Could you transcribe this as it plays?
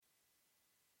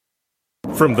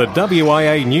From the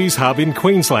WIA News Hub in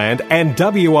Queensland and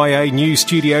WIA News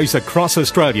Studios across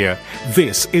Australia,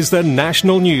 this is the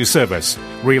National News Service,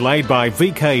 relayed by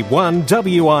VK1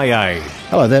 WIA.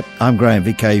 Hello there, I'm Graham,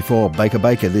 VK4 Baker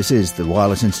Baker. This is the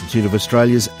Wireless Institute of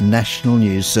Australia's National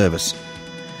News Service.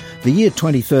 The year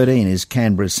 2013 is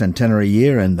Canberra's centenary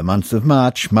year, and the month of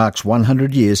March marks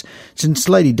 100 years since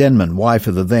Lady Denman, wife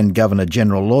of the then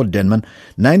Governor-General Lord Denman,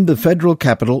 named the federal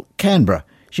capital Canberra.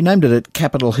 She named it at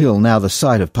Capitol Hill, now the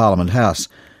site of Parliament House.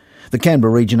 The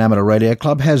Canberra Region Amateur Radio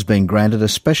Club has been granted a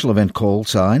special event call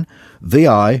sign,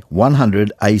 VI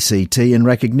 100 ACT, in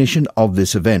recognition of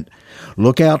this event.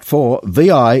 Look out for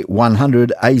VI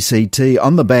 100 ACT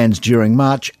on the bands during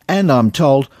March and, I'm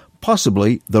told,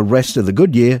 possibly the rest of the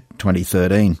good year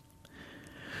 2013.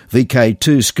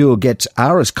 VK2 School gets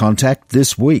ARIS contact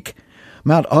this week.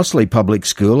 Mount Osley Public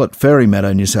School at Fairy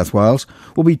Meadow, New South Wales,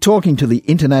 will be talking to the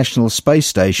International Space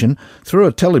Station through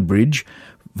a telebridge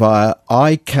via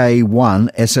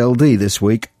IK1 SLD this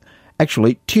week,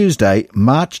 actually Tuesday,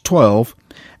 March 12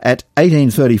 at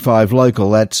 1835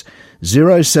 local, that's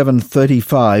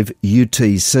 0735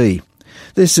 UTC.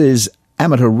 This is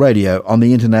amateur radio on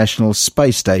the International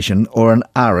Space Station, or an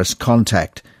ARIS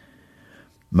contact.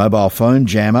 Mobile phone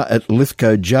jammer at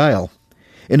Lithgow Jail.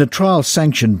 In a trial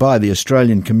sanctioned by the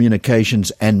Australian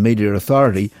Communications and Media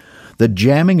Authority, the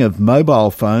jamming of mobile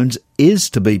phones is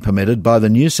to be permitted by the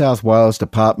New South Wales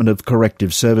Department of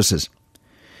Corrective Services.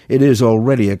 It is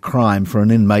already a crime for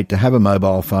an inmate to have a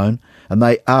mobile phone, and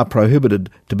they are prohibited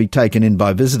to be taken in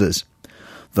by visitors.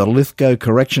 The Lithgow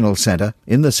Correctional Centre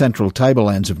in the Central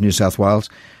Tablelands of New South Wales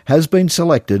has been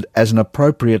selected as an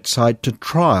appropriate site to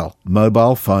trial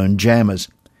mobile phone jammers.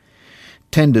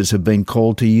 Tenders have been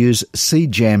called to use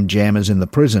C-Jam jammers in the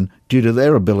prison due to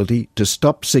their ability to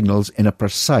stop signals in a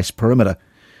precise perimeter.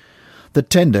 The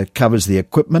tender covers the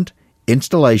equipment,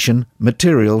 installation,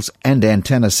 materials and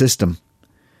antenna system.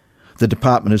 The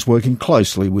department is working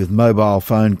closely with mobile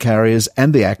phone carriers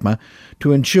and the ACMA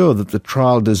to ensure that the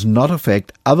trial does not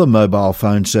affect other mobile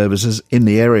phone services in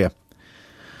the area.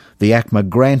 The ACMA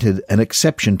granted an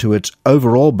exception to its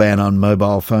overall ban on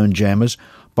mobile phone jammers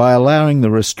by allowing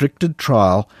the restricted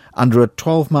trial under a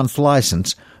 12-month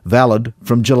licence valid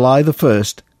from July the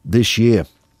 1st this year.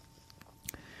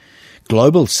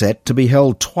 Global set to be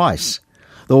held twice.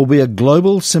 There will be a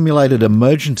global simulated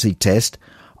emergency test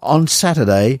on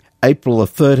Saturday, April the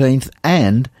 13th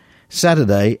and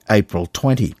Saturday, April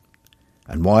 20.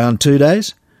 And why on 2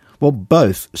 days? Well,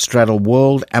 both straddle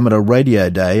World Amateur Radio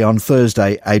Day on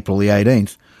Thursday, April the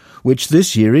 18th, which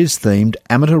this year is themed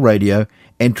Amateur Radio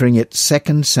entering its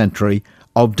second century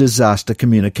of disaster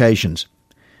communications.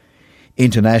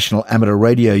 International Amateur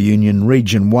Radio Union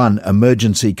Region 1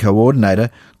 Emergency Coordinator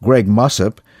Greg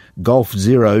Mossop, Golf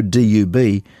Zero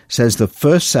DUB, says the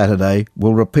first Saturday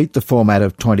will repeat the format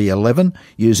of 2011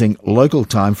 using local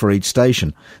time for each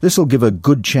station. This will give a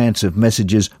good chance of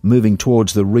messages moving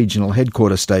towards the regional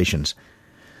headquarter stations.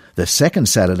 The second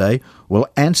Saturday will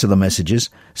answer the messages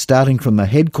starting from the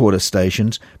headquarter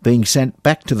stations being sent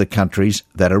back to the countries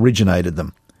that originated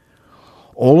them.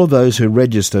 All of those who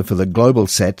register for the global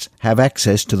sets have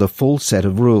access to the full set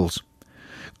of rules.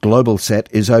 Global set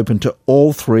is open to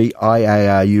all three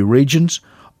IARU regions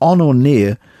on or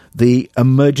near the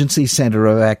Emergency Centre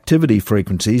of Activity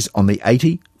frequencies on the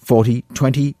 80, 40,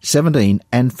 20, 17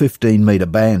 and 15 metre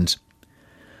bands.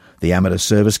 The amateur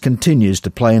service continues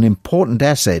to play an important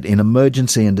asset in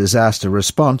emergency and disaster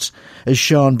response, as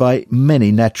shown by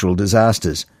many natural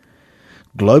disasters.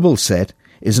 Global Set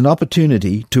is an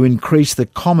opportunity to increase the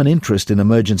common interest in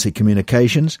emergency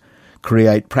communications,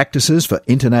 create practices for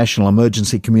international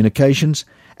emergency communications,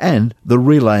 and the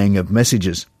relaying of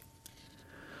messages.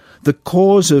 The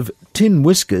cause of tin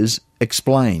whiskers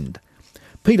explained.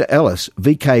 Peter Ellis,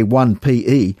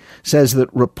 VK1PE, says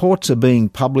that reports are being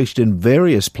published in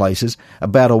various places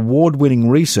about award-winning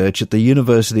research at the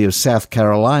University of South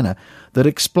Carolina that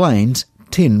explains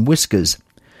tin whiskers.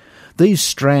 These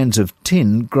strands of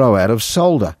tin grow out of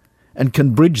solder and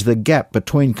can bridge the gap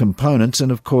between components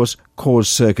and, of course, cause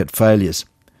circuit failures.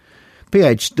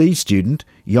 PhD student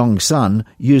Yong Sun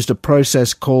used a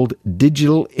process called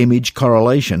digital image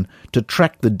correlation to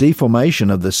track the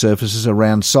deformation of the surfaces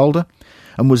around solder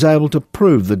and was able to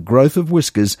prove the growth of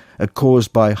whiskers are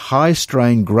caused by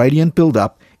high-strain gradient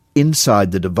build-up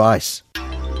inside the device.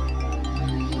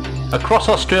 Across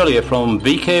Australia from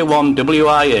VK1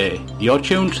 WIA, you're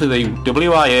tuned to the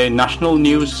WIA National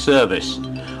News Service.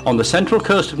 On the central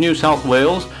coast of New South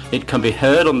Wales, it can be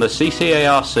heard on the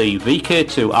CCARC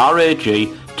VK2 RAG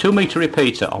 2-metre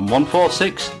repeater on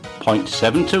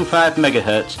 146.725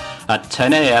 MHz at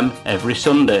 10 a.m. every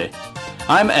Sunday.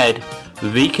 I'm Ed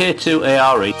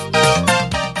VK2ARE.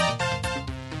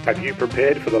 Have you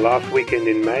prepared for the last weekend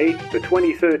in May, the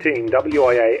 2013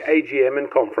 WIA AGM and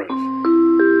Conference?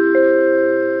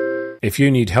 If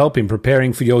you need help in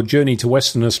preparing for your journey to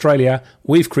Western Australia,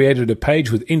 we've created a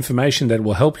page with information that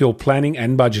will help your planning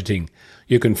and budgeting.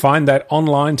 You can find that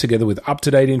online together with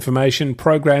up-to-date information,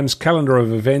 programs, calendar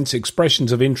of events,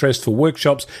 expressions of interest for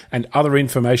workshops and other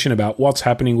information about what's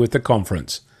happening with the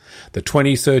conference. The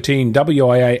 2013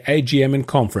 WIA AGM and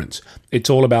Conference. It's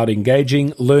all about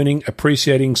engaging, learning,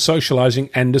 appreciating, socialising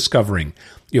and discovering.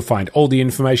 You'll find all the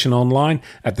information online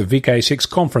at the VK6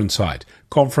 conference site,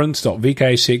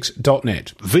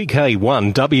 conference.vk6.net.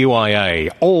 VK1 WIA,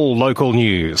 all local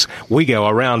news. We go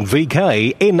around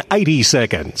VK in 80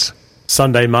 seconds.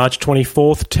 Sunday, March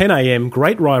 24th, 10am,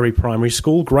 Great Ryrie Primary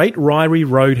School, Great Ryrie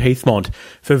Road, Heathmont,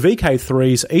 for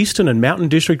VK3's Eastern and Mountain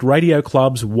District Radio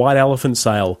Club's White Elephant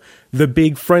Sale. The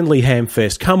big friendly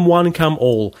hamfest. Come one, come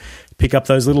all. Pick up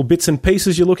those little bits and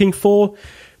pieces you're looking for.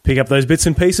 Pick up those bits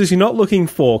and pieces you're not looking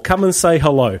for. Come and say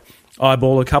hello.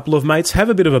 Eyeball a couple of mates, have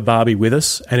a bit of a barbie with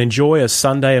us, and enjoy a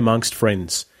Sunday amongst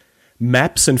friends.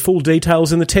 Maps and full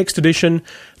details in the text edition,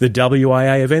 the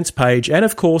WIA events page, and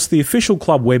of course the official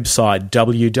club website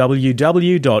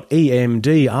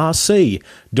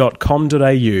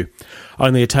www.emdrc.com.au.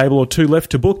 Only a table or two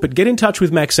left to book, but get in touch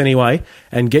with Max anyway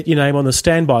and get your name on the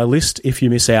standby list if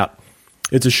you miss out.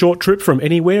 It's a short trip from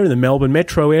anywhere in the Melbourne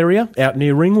metro area out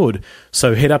near Ringwood,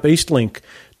 so head up Eastlink.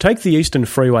 Take the Eastern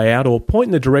Freeway out or point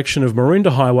in the direction of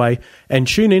Maroondah Highway and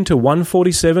tune in to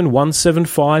 147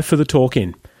 175 for the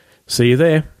talk-in. See you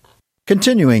there.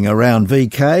 Continuing around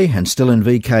VK and still in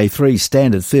VK3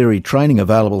 standard theory training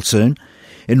available soon,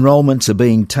 enrolments are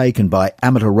being taken by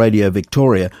Amateur Radio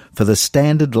Victoria for the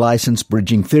Standard Licence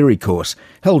Bridging Theory course,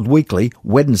 held weekly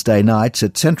Wednesday nights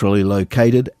at centrally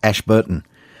located Ashburton.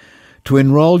 To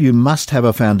enrol, you must have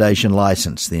a foundation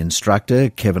licence. The instructor,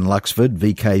 Kevin Luxford,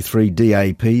 VK3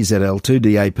 DAP, ZL2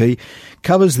 DAP,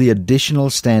 covers the additional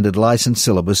standard licence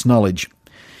syllabus knowledge.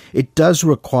 It does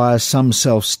require some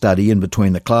self-study in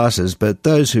between the classes, but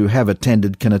those who have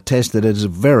attended can attest that it is a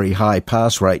very high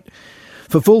pass rate.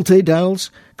 For full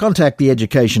details, contact the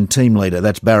education team leader,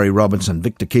 that's Barry Robinson,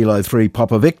 Victor Kilo 3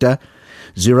 Papa Victor,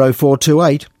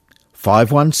 0428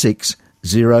 516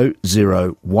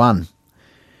 001.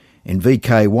 In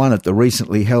VK1 at the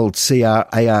recently held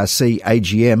CRARC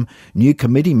AGM, new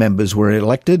committee members were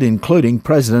elected, including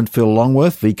President Phil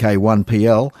Longworth,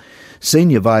 VK1PL,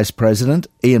 Senior Vice President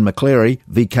Ian McCleary,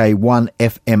 VK1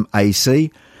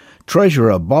 FMAC,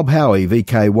 Treasurer Bob Howie,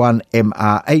 VK1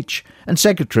 MRH, and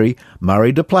Secretary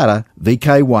Murray De Plata,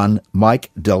 VK1 Mike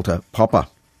Delta Popper.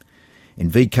 In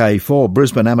VK4,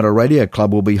 Brisbane Amateur Radio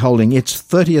Club will be holding its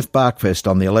 30th Barkfest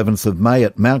on the 11th of May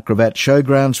at Mount Gravatt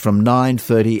Showgrounds from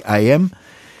 9:30am.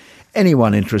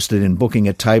 Anyone interested in booking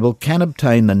a table can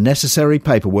obtain the necessary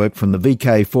paperwork from the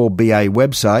VK4BA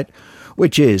website,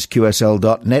 which is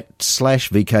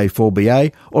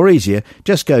qsl.net/VK4BA, or easier,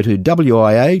 just go to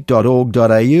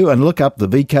wia.org.au and look up the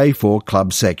VK4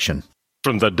 Club section.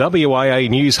 From the WIA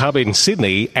News Hub in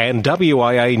Sydney and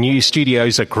WIA News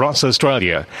Studios across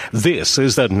Australia, this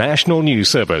is the National News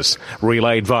Service,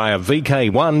 relayed via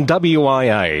VK1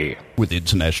 WIA. With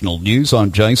international news,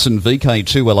 I'm Jason,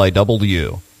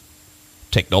 VK2LAW.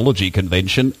 Technology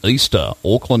Convention, Easter,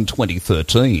 Auckland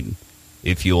 2013.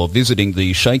 If you're visiting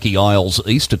the Shaky Isles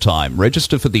Easter time,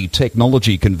 register for the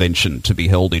Technology Convention to be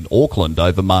held in Auckland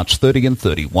over March 30 and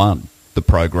 31. The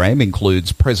program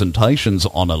includes presentations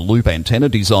on a loop antenna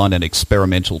design and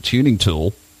experimental tuning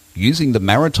tool, using the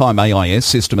Maritime AIS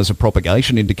system as a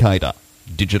propagation indicator,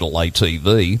 digital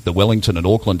ATV, the Wellington and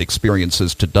Auckland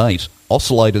experiences to date,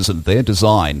 oscillators and their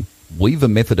design, Weaver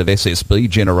method of SSB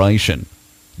generation,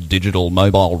 digital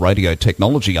mobile radio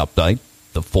technology update,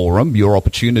 the forum, your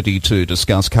opportunity to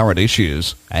discuss current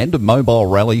issues, and a mobile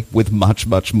rally with much,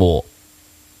 much more.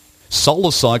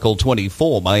 Solar Cycle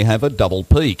 24 may have a double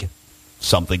peak.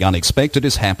 Something unexpected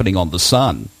is happening on the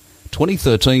Sun.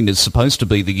 2013 is supposed to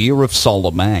be the year of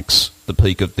Solar Max, the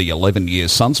peak of the 11-year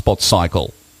sunspot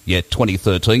cycle. Yet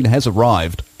 2013 has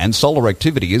arrived and solar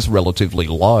activity is relatively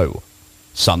low.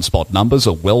 Sunspot numbers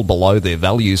are well below their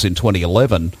values in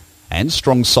 2011 and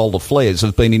strong solar flares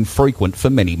have been infrequent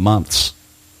for many months.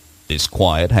 This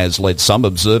quiet has led some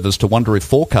observers to wonder if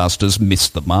forecasters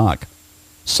missed the mark.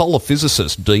 Solar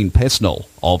physicist Dean Pesnell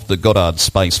of the Goddard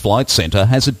Space Flight Centre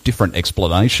has a different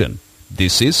explanation.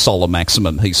 This is solar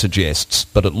maximum, he suggests,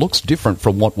 but it looks different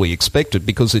from what we expected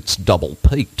because it's double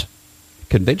peaked.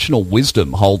 Conventional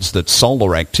wisdom holds that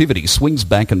solar activity swings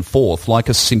back and forth like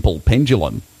a simple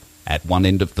pendulum. At one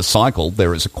end of the cycle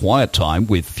there is a quiet time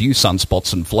with few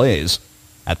sunspots and flares.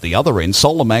 At the other end,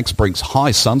 SolarMax brings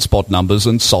high sunspot numbers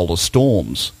and solar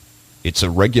storms. It's a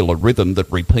regular rhythm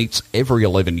that repeats every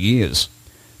 11 years.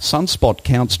 Sunspot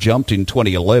counts jumped in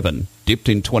 2011, dipped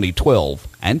in 2012,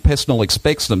 and Pesnell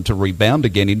expects them to rebound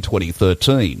again in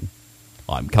 2013.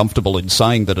 I'm comfortable in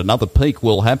saying that another peak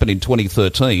will happen in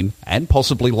 2013 and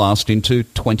possibly last into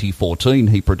 2014,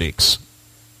 he predicts.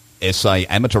 SA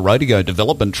Amateur Radio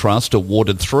Development Trust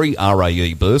awarded 3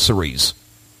 RAE bursaries.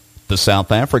 The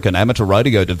South African Amateur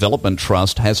Radio Development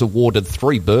Trust has awarded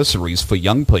 3 bursaries for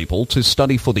young people to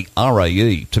study for the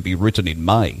RAE to be written in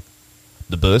May.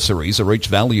 The bursaries are each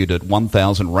valued at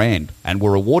R1,000 and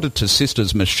were awarded to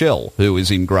sisters Michelle, who is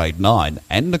in grade 9,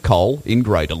 and Nicole in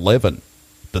grade 11.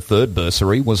 The third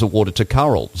bursary was awarded to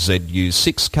Carl,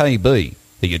 ZU6KB.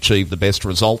 He achieved the best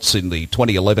results in the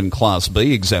 2011 Class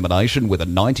B examination with a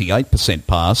 98%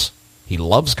 pass. He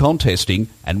loves contesting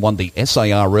and won the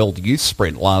SARL Youth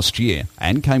Sprint last year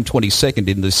and came 22nd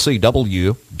in the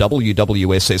CW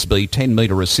WWSSB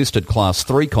 10-metre assisted Class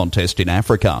 3 contest in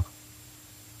Africa.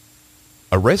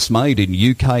 Arrests made in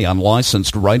UK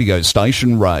unlicensed radio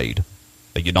station raid.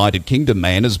 A United Kingdom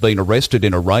man has been arrested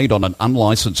in a raid on an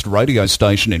unlicensed radio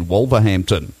station in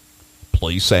Wolverhampton.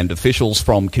 Police and officials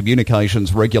from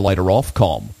communications regulator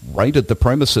Ofcom raided the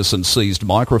premises and seized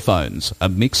microphones, a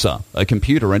mixer, a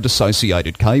computer and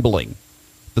associated cabling.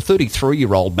 The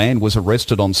 33-year-old man was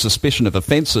arrested on suspicion of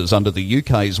offences under the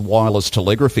UK's Wireless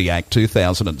Telegraphy Act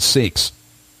 2006.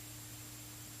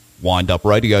 Wind-up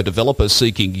radio developer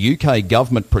seeking UK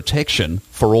government protection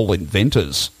for all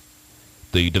inventors.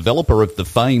 The developer of the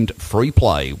famed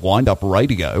free-play Wind-Up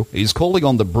Radio is calling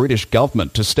on the British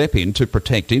government to step in to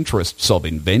protect interests of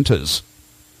inventors.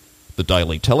 The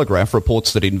Daily Telegraph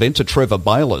reports that inventor Trevor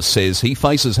Bayliss says he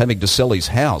faces having to sell his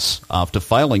house after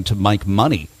failing to make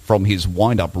money from his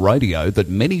wind-up radio that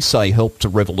many say helped to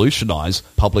revolutionise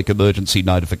public emergency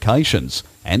notifications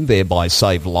and thereby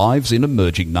save lives in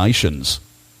emerging nations.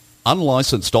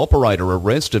 Unlicensed operator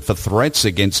arrested for threats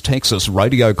against Texas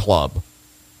Radio Club.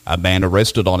 A man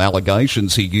arrested on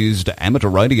allegations he used amateur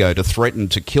radio to threaten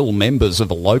to kill members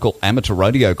of a local amateur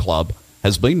radio club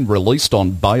has been released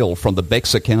on bail from the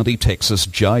Bexar County, Texas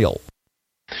jail.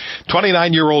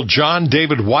 29-year-old John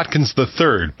David Watkins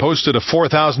III posted a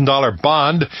 $4,000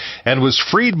 bond and was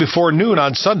freed before noon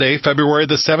on Sunday, February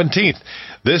the 17th.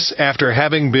 This after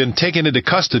having been taken into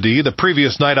custody the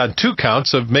previous night on 2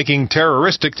 counts of making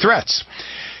terroristic threats.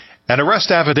 An arrest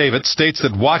affidavit states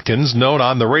that Watkins, known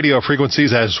on the radio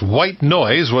frequencies as white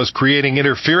noise, was creating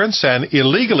interference and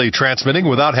illegally transmitting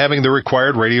without having the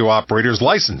required radio operator's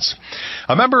license.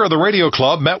 A member of the radio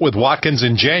club met with Watkins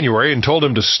in January and told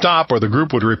him to stop or the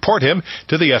group would report him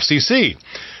to the FCC.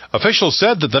 Officials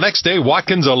said that the next day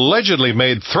Watkins allegedly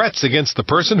made threats against the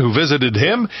person who visited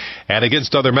him and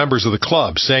against other members of the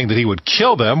club, saying that he would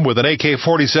kill them with an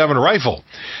AK-47 rifle.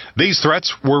 These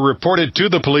threats were reported to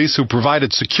the police, who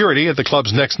provided security at the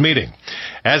club's next meeting.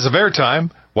 As of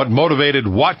airtime, what motivated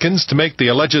Watkins to make the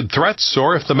alleged threats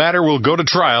or if the matter will go to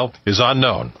trial is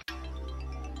unknown.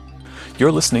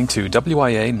 You're listening to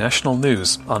WIA National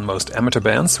News on most amateur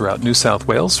bands throughout New South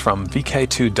Wales from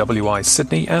VK2WI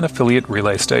Sydney and affiliate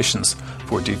relay stations.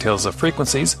 For details of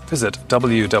frequencies, visit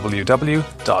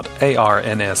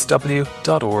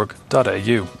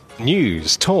www.arnsw.org.au.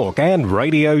 News, talk and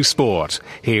radio sport.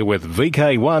 Here with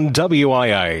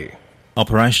VK1WIA.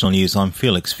 Operational news, I'm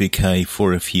Felix,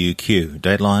 VK4FUQ.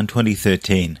 Dateline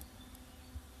 2013.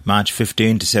 March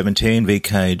 15 to 17,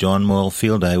 VK John Moyle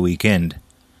Field Day weekend.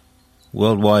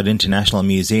 Worldwide International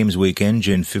Museums Weekend,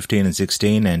 June 15 and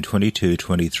 16 and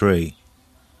 22-23.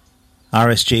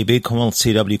 RSGB Commonwealth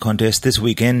CW Contest this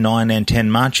weekend, 9 and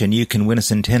 10 March, and you can win a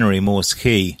centenary Morse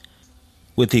key.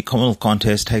 With the Commonwealth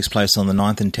Contest takes place on the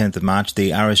 9th and 10th of March, the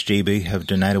RSGB have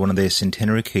donated one of their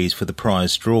centenary keys for the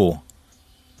prize draw.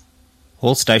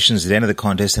 All stations that enter the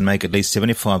contest and make at least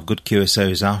 75 good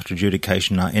QSOs after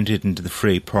adjudication are entered into the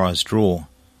free prize draw.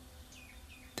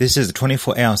 This is a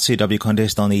 24-hour CW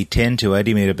contest on the 10 to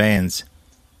 80 metre bands.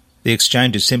 The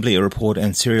exchange is simply a report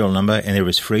and serial number, and there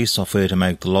is free software to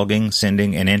make the logging,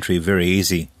 sending and entry very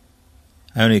easy.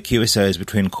 Only QSOs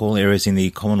between call areas in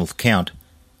the Commonwealth count,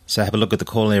 so have a look at the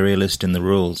call area list in the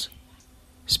rules.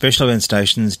 Special event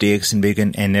stations, DX and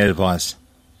Beacon and Net Advice.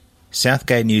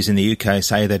 Southgate News in the UK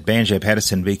say that Banjo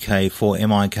Patterson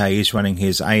VK4MIK is running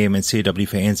his AM and CW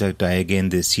for Anzac Day again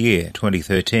this year,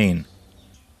 2013.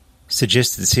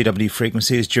 Suggested CW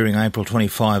frequencies during April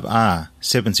 25 are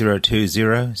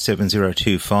 7020,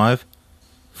 7025,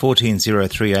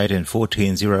 14038 and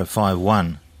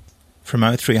 14051,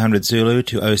 from 0300 Zulu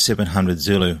to 0700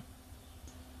 Zulu.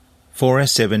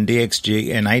 4S7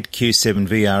 DXG and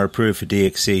 8Q7V are approved for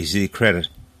DXCC credit.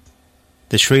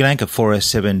 The Sri Lanka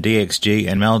 4S7 DXG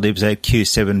and Maldives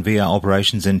 8Q7VR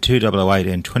operations in 2008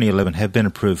 and 2011 have been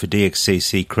approved for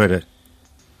DXCC credit.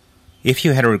 If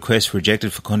you had a request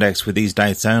rejected for contacts with these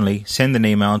dates only, send an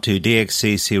email to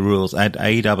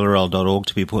dxccrules@aerl.org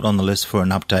to be put on the list for an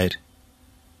update.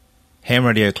 Ham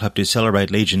Radio Club to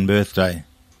celebrate Legion birthday.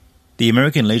 The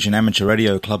American Legion Amateur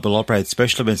Radio Club will operate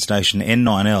special event station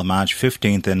N9L March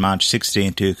 15th and March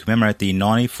 16th to commemorate the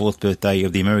 94th birthday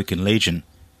of the American Legion.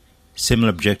 Similar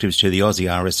objectives to the Aussie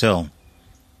RSL.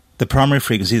 The primary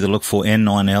frequency to look for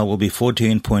N9L will be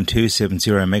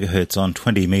 14.270 MHz on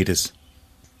 20 metres.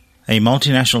 A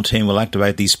multinational team will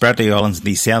activate the Spratly Islands in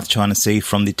the South China Sea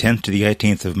from the 10th to the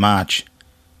 18th of March.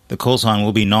 The call sign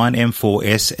will be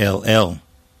 9M4SLL.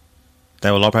 They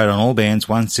will operate on all bands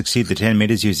 160 to 10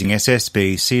 metres using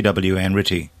SSB, CW and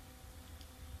RTTY.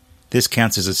 This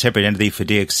counts as a separate entity for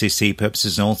DXCC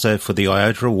purposes and also for the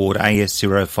IOTA Award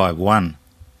AS051.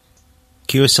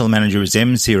 QSL manager is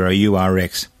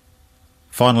M0URX.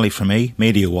 Finally from me,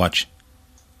 Media Watch.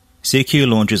 CQ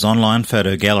launches online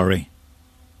photo gallery.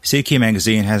 CQ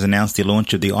Magazine has announced the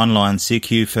launch of the online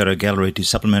CQ photo gallery to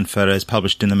supplement photos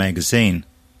published in the magazine.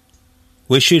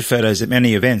 We shoot photos at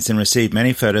many events and receive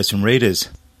many photos from readers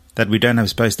that we don't have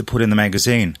space to put in the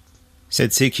magazine, said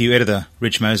CQ editor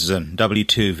Rich Moseson,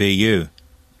 W2VU,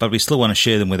 but we still want to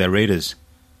share them with our readers.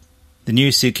 The new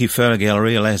CQ photo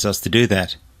gallery allows us to do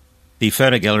that. The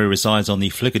photo gallery resides on the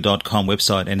Flickr.com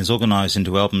website and is organised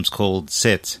into albums called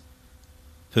Sets.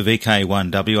 For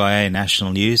VK1WIA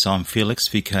National News, I'm Felix,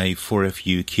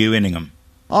 VK4FUQ Inningham.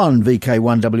 On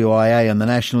VK1WIA and the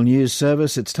National News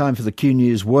Service, it's time for the Q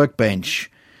News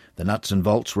Workbench, the Nuts and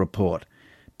Bolts Report.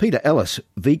 Peter Ellis,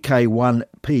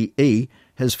 VK1PE,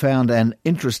 has found an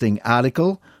interesting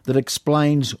article that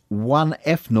explains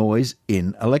 1F noise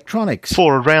in electronics.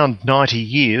 For around 90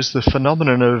 years, the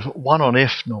phenomenon of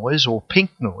 1-on-F noise, or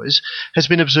pink noise, has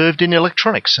been observed in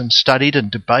electronics and studied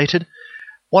and debated.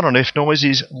 1-on-F noise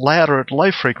is louder at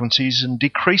low frequencies and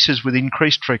decreases with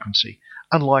increased frequency,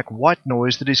 unlike white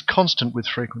noise that is constant with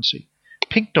frequency.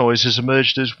 Pink noise has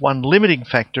emerged as one limiting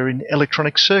factor in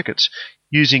electronic circuits,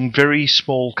 using very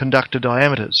small conductor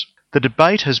diameters. The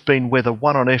debate has been whether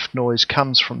 1-on-F noise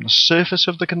comes from the surface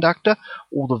of the conductor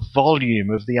or the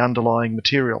volume of the underlying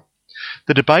material.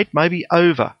 The debate may be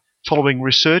over, following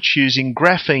research using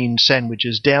graphene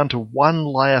sandwiches down to 1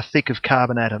 layer thick of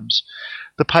carbon atoms.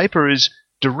 The paper is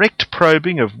Direct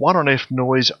Probing of 1-on-F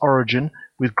Noise Origin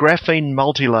with Graphene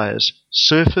Multilayers,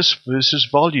 Surface versus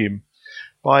Volume,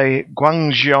 by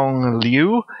Guangxiong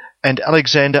Liu and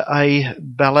Alexander A.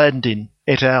 Balandin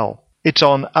et al. It's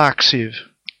on Arxiv.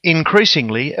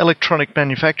 Increasingly, electronic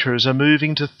manufacturers are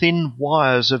moving to thin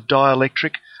wires of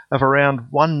dielectric of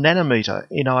around 1 nanometer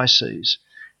in ICs.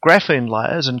 Graphene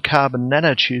layers and carbon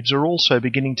nanotubes are also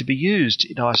beginning to be used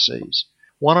in ICs.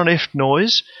 1-on-F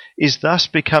noise is thus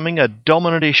becoming a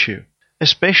dominant issue,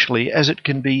 especially as it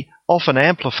can be often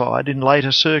amplified in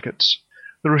later circuits.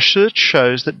 The research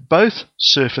shows that both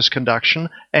surface conduction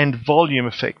and volume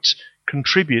effects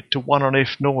contribute to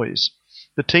 1-on-F noise.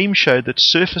 The team showed that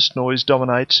surface noise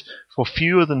dominates for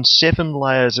fewer than 7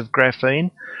 layers of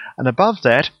graphene, and above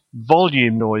that,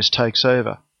 volume noise takes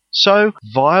over. So,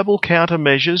 viable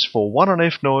countermeasures for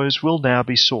 1-on-F noise will now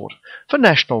be sought. For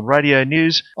National Radio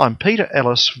News, I'm Peter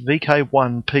Ellis,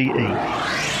 VK1PE.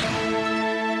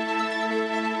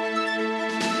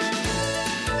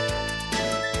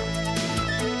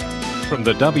 From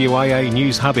the WIA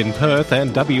News Hub in Perth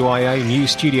and WIA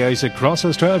News Studios across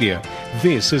Australia,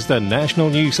 this is the National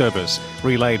News Service,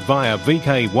 relayed via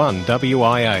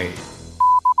VK1WIA.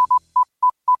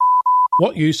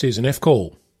 What use is an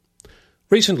F-call?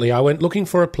 Recently, I went looking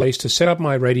for a place to set up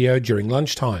my radio during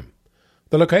lunchtime.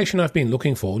 The location I've been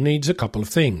looking for needs a couple of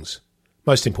things.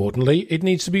 Most importantly, it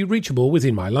needs to be reachable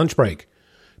within my lunch break.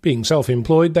 Being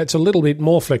self-employed, that's a little bit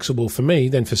more flexible for me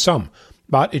than for some,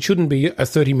 but it shouldn't be a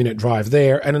 30-minute drive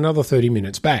there and another 30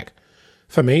 minutes back.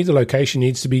 For me, the location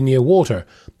needs to be near water,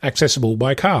 accessible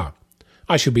by car.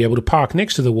 I should be able to park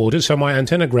next to the water so my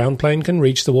antenna ground plane can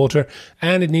reach the water,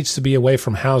 and it needs to be away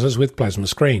from houses with plasma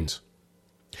screens.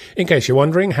 In case you're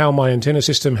wondering how my antenna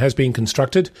system has been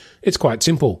constructed, it's quite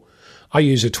simple. I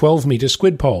use a 12-metre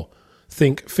squid pole.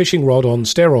 Think fishing rod on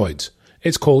steroids.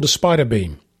 It's called a spider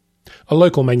beam. A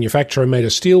local manufacturer made a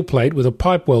steel plate with a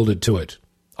pipe welded to it.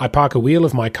 I park a wheel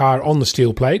of my car on the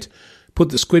steel plate, put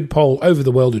the squid pole over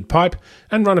the welded pipe,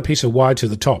 and run a piece of wire to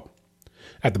the top.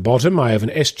 At the bottom I have an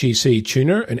SGC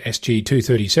tuner, an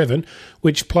SG237,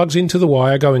 which plugs into the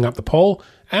wire going up the pole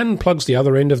and plugs the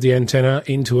other end of the antenna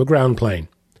into a ground plane.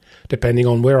 Depending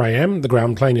on where I am, the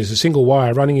ground plane is a single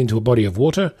wire running into a body of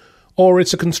water, or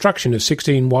it's a construction of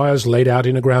 16 wires laid out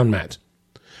in a ground mat.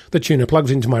 The tuner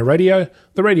plugs into my radio,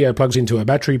 the radio plugs into a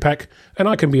battery pack, and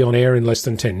I can be on air in less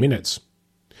than 10 minutes.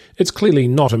 It's clearly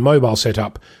not a mobile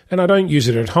setup, and I don't use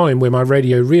it at home where my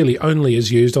radio really only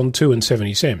is used on 2 and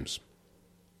 70 SEMS.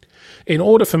 In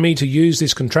order for me to use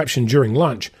this contraption during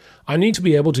lunch, I need to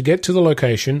be able to get to the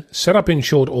location, set up in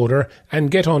short order, and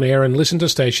get on air and listen to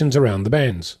stations around the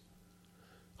bands.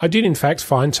 I did in fact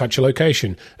find such a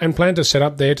location, and plan to set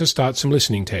up there to start some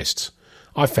listening tests.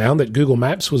 I found that Google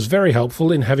Maps was very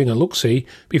helpful in having a look-see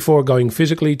before going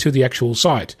physically to the actual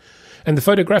site, and the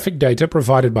photographic data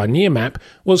provided by Nearmap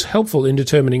was helpful in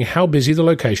determining how busy the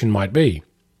location might be.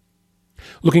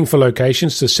 Looking for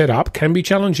locations to set up can be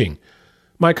challenging.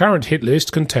 My current hit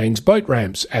list contains boat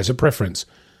ramps as a preference.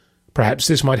 Perhaps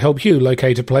this might help you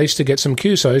locate a place to get some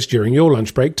QSOs during your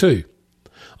lunch break too.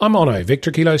 I'm Onno,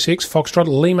 Victor Kilo 6, Foxtrot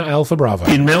Lima Alpha Bravo.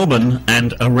 In Melbourne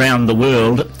and around the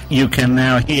world, you can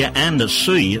now hear and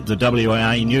see the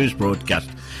WIA news broadcast,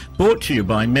 brought to you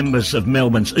by members of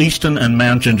Melbourne's Eastern and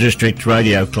Mountain District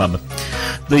Radio Club.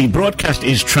 The broadcast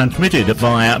is transmitted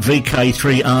via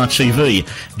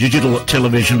VK3RTV, digital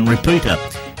television repeater,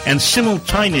 and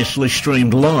simultaneously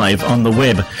streamed live on the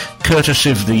web, courtesy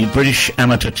of the British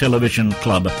Amateur Television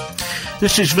Club.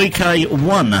 This is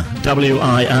VK1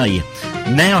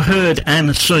 WIA, now heard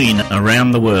and seen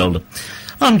around the world.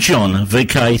 I'm John,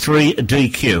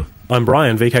 VK3DQ. I'm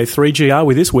Brian, VK3GR,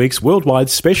 with this week's worldwide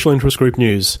special interest group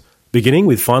news, beginning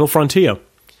with Final Frontier.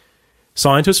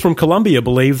 Scientists from Colombia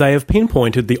believe they have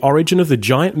pinpointed the origin of the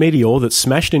giant meteor that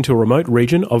smashed into a remote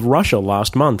region of Russia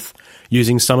last month,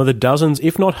 using some of the dozens,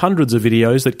 if not hundreds, of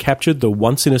videos that captured the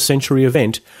once-in-a-century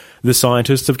event. The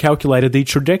scientists have calculated the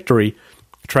trajectory,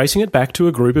 tracing it back to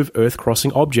a group of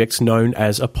Earth-crossing objects known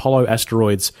as Apollo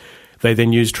asteroids. They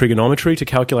then used trigonometry to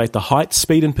calculate the height,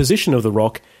 speed and position of the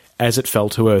rock as it fell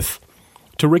to Earth.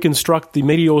 To reconstruct the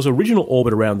meteor's original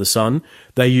orbit around the Sun,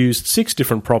 they used 6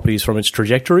 different properties from its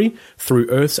trajectory through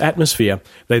Earth's atmosphere.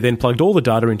 They then plugged all the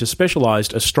data into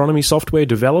specialised astronomy software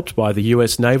developed by the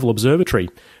US Naval Observatory.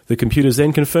 The computers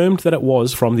then confirmed that it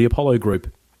was from the Apollo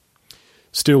group.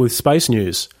 Still with space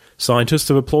news, scientists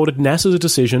have applauded NASA's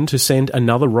decision to send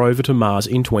another rover to Mars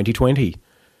in 2020.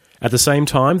 At the same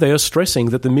time, they are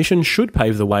stressing that the mission should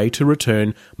pave the way to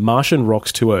return Martian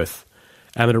rocks to Earth.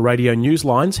 Amateur Radio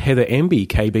Newsline's Heather Emby,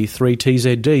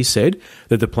 KB3TZD, said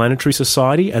that the Planetary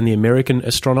Society and the American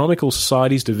Astronomical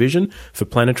Society's Division for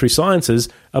Planetary Sciences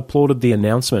applauded the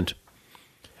announcement.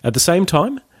 At the same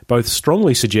time, both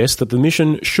strongly suggest that the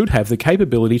mission should have the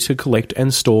capability to collect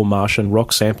and store Martian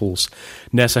rock samples.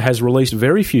 NASA has released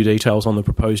very few details on the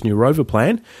proposed new rover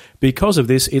plan. Because of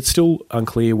this, it's still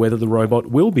unclear whether the robot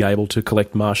will be able to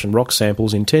collect Martian rock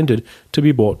samples intended to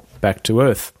be brought back to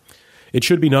Earth. It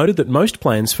should be noted that most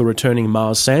plans for returning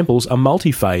Mars samples are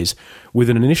multi-phase, with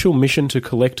an initial mission to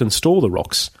collect and store the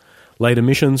rocks. Later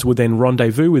missions would then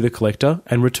rendezvous with the collector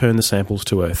and return the samples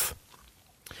to Earth.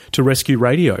 To Rescue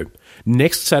Radio.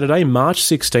 Next Saturday, March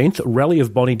 16th, Rally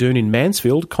of Bonnie Doon in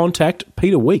Mansfield. Contact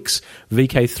Peter Weeks,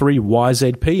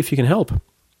 VK3YZP, if you can help.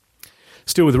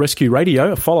 Still with Rescue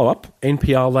Radio, a follow-up,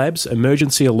 NPR Labs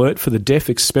emergency alert for the deaf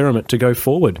experiment to go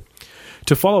forward.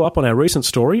 To follow up on our recent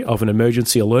story of an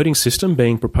emergency alerting system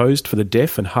being proposed for the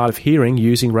deaf and hard of hearing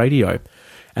using radio,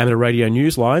 Amateur Radio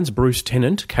Newsline's Bruce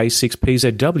Tennant,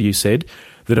 K6PZW, said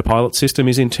that a pilot system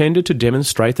is intended to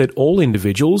demonstrate that all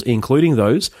individuals, including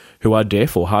those who are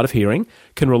deaf or hard of hearing,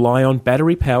 can rely on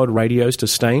battery-powered radios to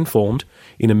stay informed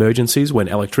in emergencies when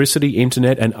electricity,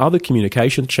 internet and other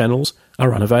communication channels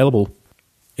are unavailable.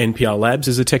 NPR Labs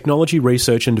is a technology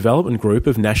research and development group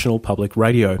of National Public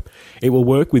Radio. It will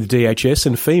work with DHS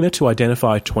and FEMA to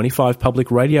identify 25 public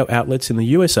radio outlets in the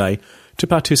USA to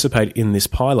participate in this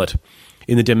pilot.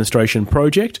 In the demonstration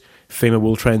project, FEMA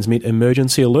will transmit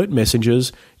emergency alert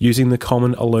messages using the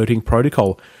Common Alerting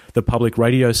Protocol. The Public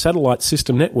Radio Satellite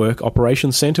System Network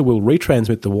Operations Centre will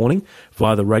retransmit the warning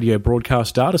via the radio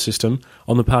broadcast data system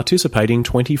on the participating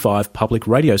 25 public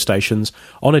radio stations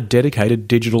on a dedicated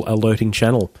digital alerting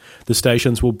channel. The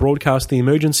stations will broadcast the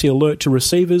emergency alert to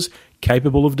receivers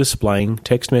capable of displaying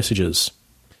text messages.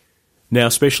 Now,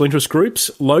 special interest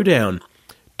groups, Lowdown.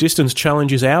 Distance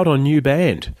Challenge is out on new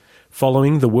band.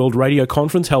 Following the World Radio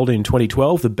Conference held in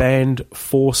 2012, the band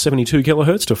 472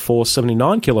 kHz to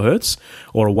 479 kHz,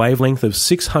 or a wavelength of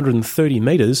 630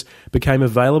 metres, became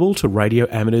available to radio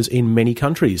amateurs in many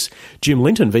countries. Jim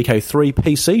Linton,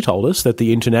 VK3PC, told us that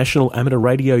the International Amateur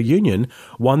Radio Union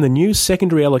won the new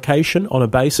secondary allocation on a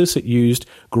basis it used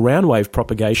ground wave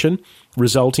propagation,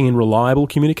 resulting in reliable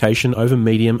communication over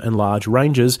medium and large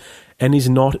ranges, and is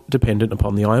not dependent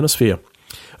upon the ionosphere.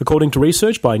 According to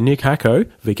research by Nick Hacko,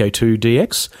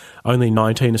 VK2DX, only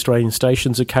 19 Australian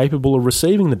stations are capable of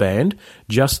receiving the band,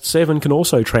 just 7 can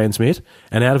also transmit,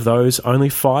 and out of those, only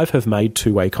 5 have made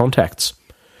two-way contacts.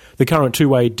 The current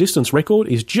two-way distance record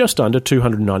is just under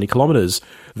 290 kilometres.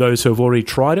 Those who have already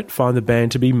tried it find the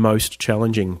band to be most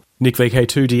challenging. Nick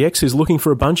VK2DX is looking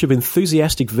for a bunch of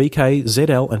enthusiastic VK,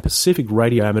 ZL and Pacific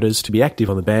radio amateurs to be active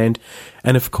on the band,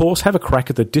 and of course have a crack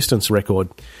at the distance record.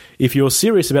 If you're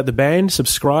serious about the band,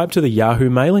 subscribe to the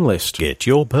Yahoo mailing list. Get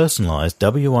your personalised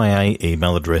WIA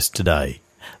email address today.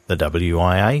 The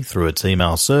WIA, through its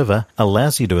email server,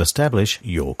 allows you to establish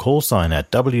your call sign at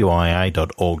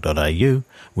wia.org.au,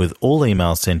 with all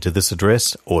emails sent to this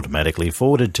address automatically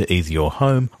forwarded to either your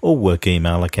home or work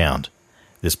email account.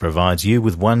 This provides you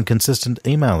with one consistent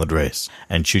email address,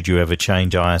 and should you ever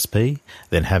change ISP,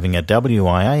 then having a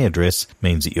WIA address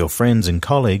means that your friends and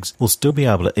colleagues will still be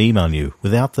able to email you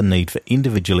without the need for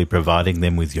individually providing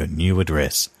them with your new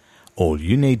address. All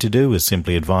you need to do is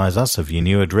simply advise us of your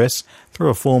new address through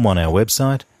a form on our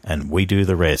website, and we do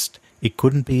the rest. It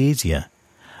couldn't be easier.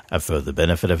 A further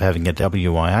benefit of having a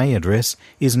WIA address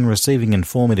is in receiving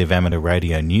informative amateur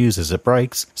radio news as it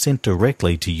breaks sent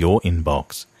directly to your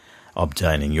inbox.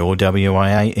 Obtaining your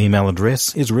WIA email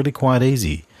address is really quite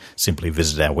easy. Simply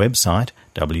visit our website,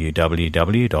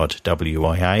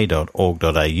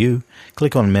 www.wia.org.au,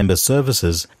 click on Member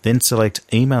Services, then select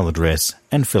Email Address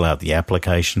and fill out the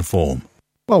application form.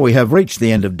 Well, we have reached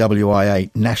the end of WIA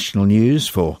National News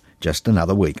for just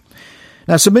another week.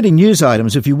 Now, submitting news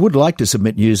items. If you would like to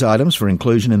submit news items for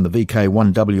inclusion in the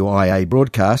VK1 WIA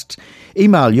broadcasts,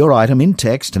 email your item in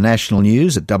text to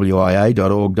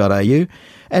nationalnews@wia.org.au,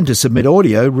 and to submit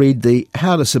audio, read the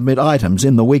How to Submit Items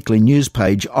in the weekly news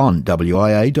page on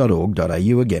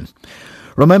wia.org.au again.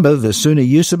 Remember, the sooner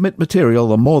you submit material,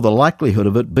 the more the likelihood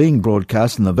of it being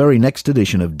broadcast in the very next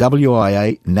edition of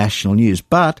WIA National News.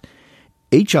 But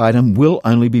each item will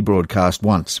only be broadcast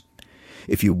once.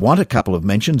 If you want a couple of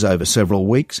mentions over several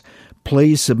weeks,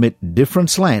 please submit different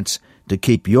slants to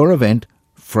keep your event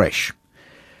fresh.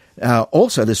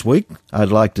 Also this week, I'd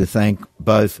like to thank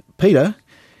both Peter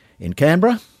in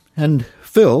Canberra and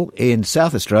Phil in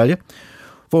South Australia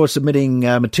for submitting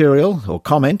material or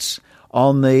comments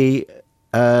on the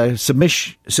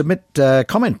submit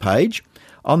comment page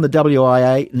on the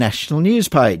WIA National News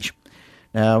page.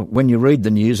 Now, when you read the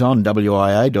news on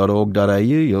wia.org.au,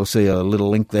 you'll see a little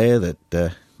link there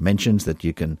that mentions that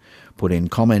you can put in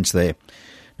comments there.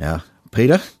 Now,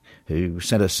 Peter, who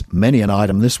sent us many an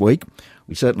item this week,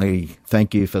 we certainly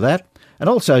thank you for that. And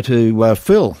also to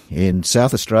Phil in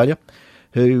South Australia,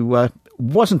 who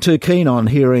wasn't too keen on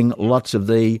hearing lots of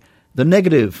the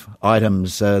negative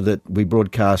items that we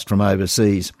broadcast from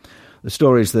overseas. The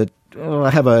stories that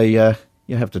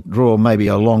you have to draw maybe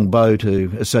a long bow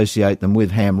to associate them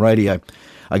with ham radio.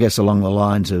 I guess along the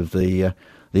lines of the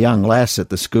young lass at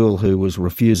the school who was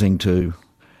refusing to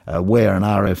wear an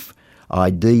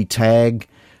RFID tag,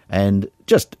 and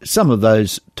just some of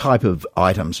those type of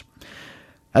items.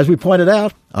 As we pointed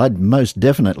out, I'd most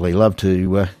definitely love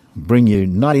to bring you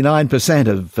 99%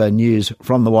 of news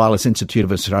from the Wireless Institute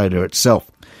of Australia itself.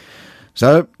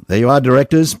 So, there you are,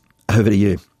 directors. Over to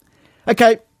you.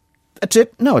 Okay, that's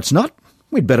it. No, it's not.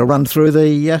 We'd better run through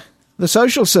the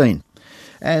social scene.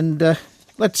 And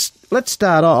let's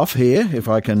start off here, if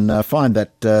I can find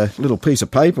that little piece of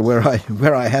paper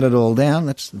where I had it all down.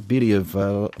 That's the beauty of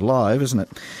live, isn't it?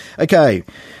 Okay.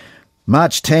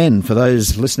 March 10, for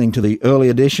those listening to the early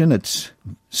edition, it's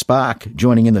Spark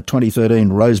joining in the 2013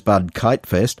 Rosebud Kite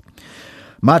Fest.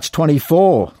 March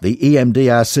 24, the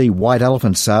EMDRC White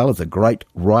Elephant Sale at the Great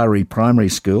Ryrie Primary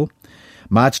School.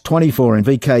 March 24 in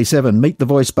VK7, Meet the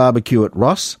Voice Barbecue at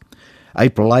Ross.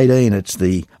 April 18, it's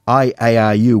the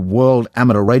IARU World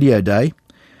Amateur Radio Day.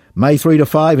 May 3 to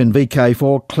 5 in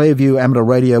VK4, Clairview Amateur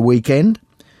Radio Weekend.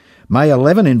 May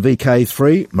 11 in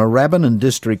VK3, Moorabbin and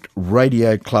District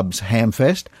Radio Club's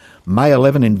Hamfest. May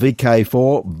 11 in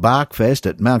VK4, Barkfest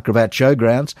at Mount Gravatt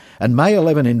Showgrounds. And May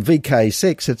 11 in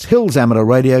VK6, it's Hills Amateur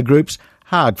Radio Group's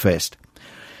Haagfest.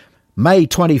 May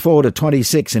 24 to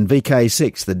 26 in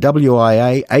VK6, the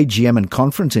WIA AGM and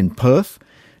Conference in Perth.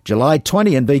 July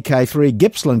 20 in VK3,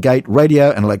 Gippsland Gate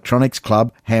Radio and Electronics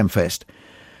Club Hamfest.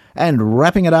 And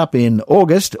wrapping it up in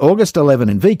August 11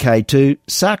 in VK2,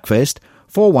 Sarkfest,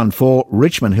 414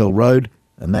 Richmond Hill Road,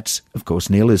 and that's, of course,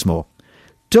 near Lismore.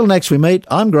 Till next we meet,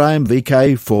 I'm Graham,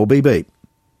 VK4BB.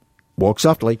 Walk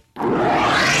softly.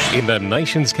 In the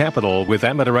nation's capital, with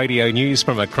amateur radio news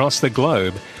from across the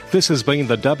globe, this has been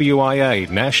the WIA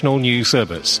National News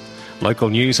Service. Local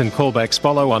news and callbacks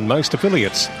follow on most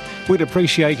affiliates. We'd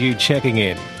appreciate you checking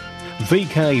in.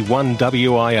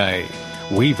 VK1WIA.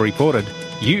 We've reported,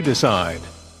 you decide.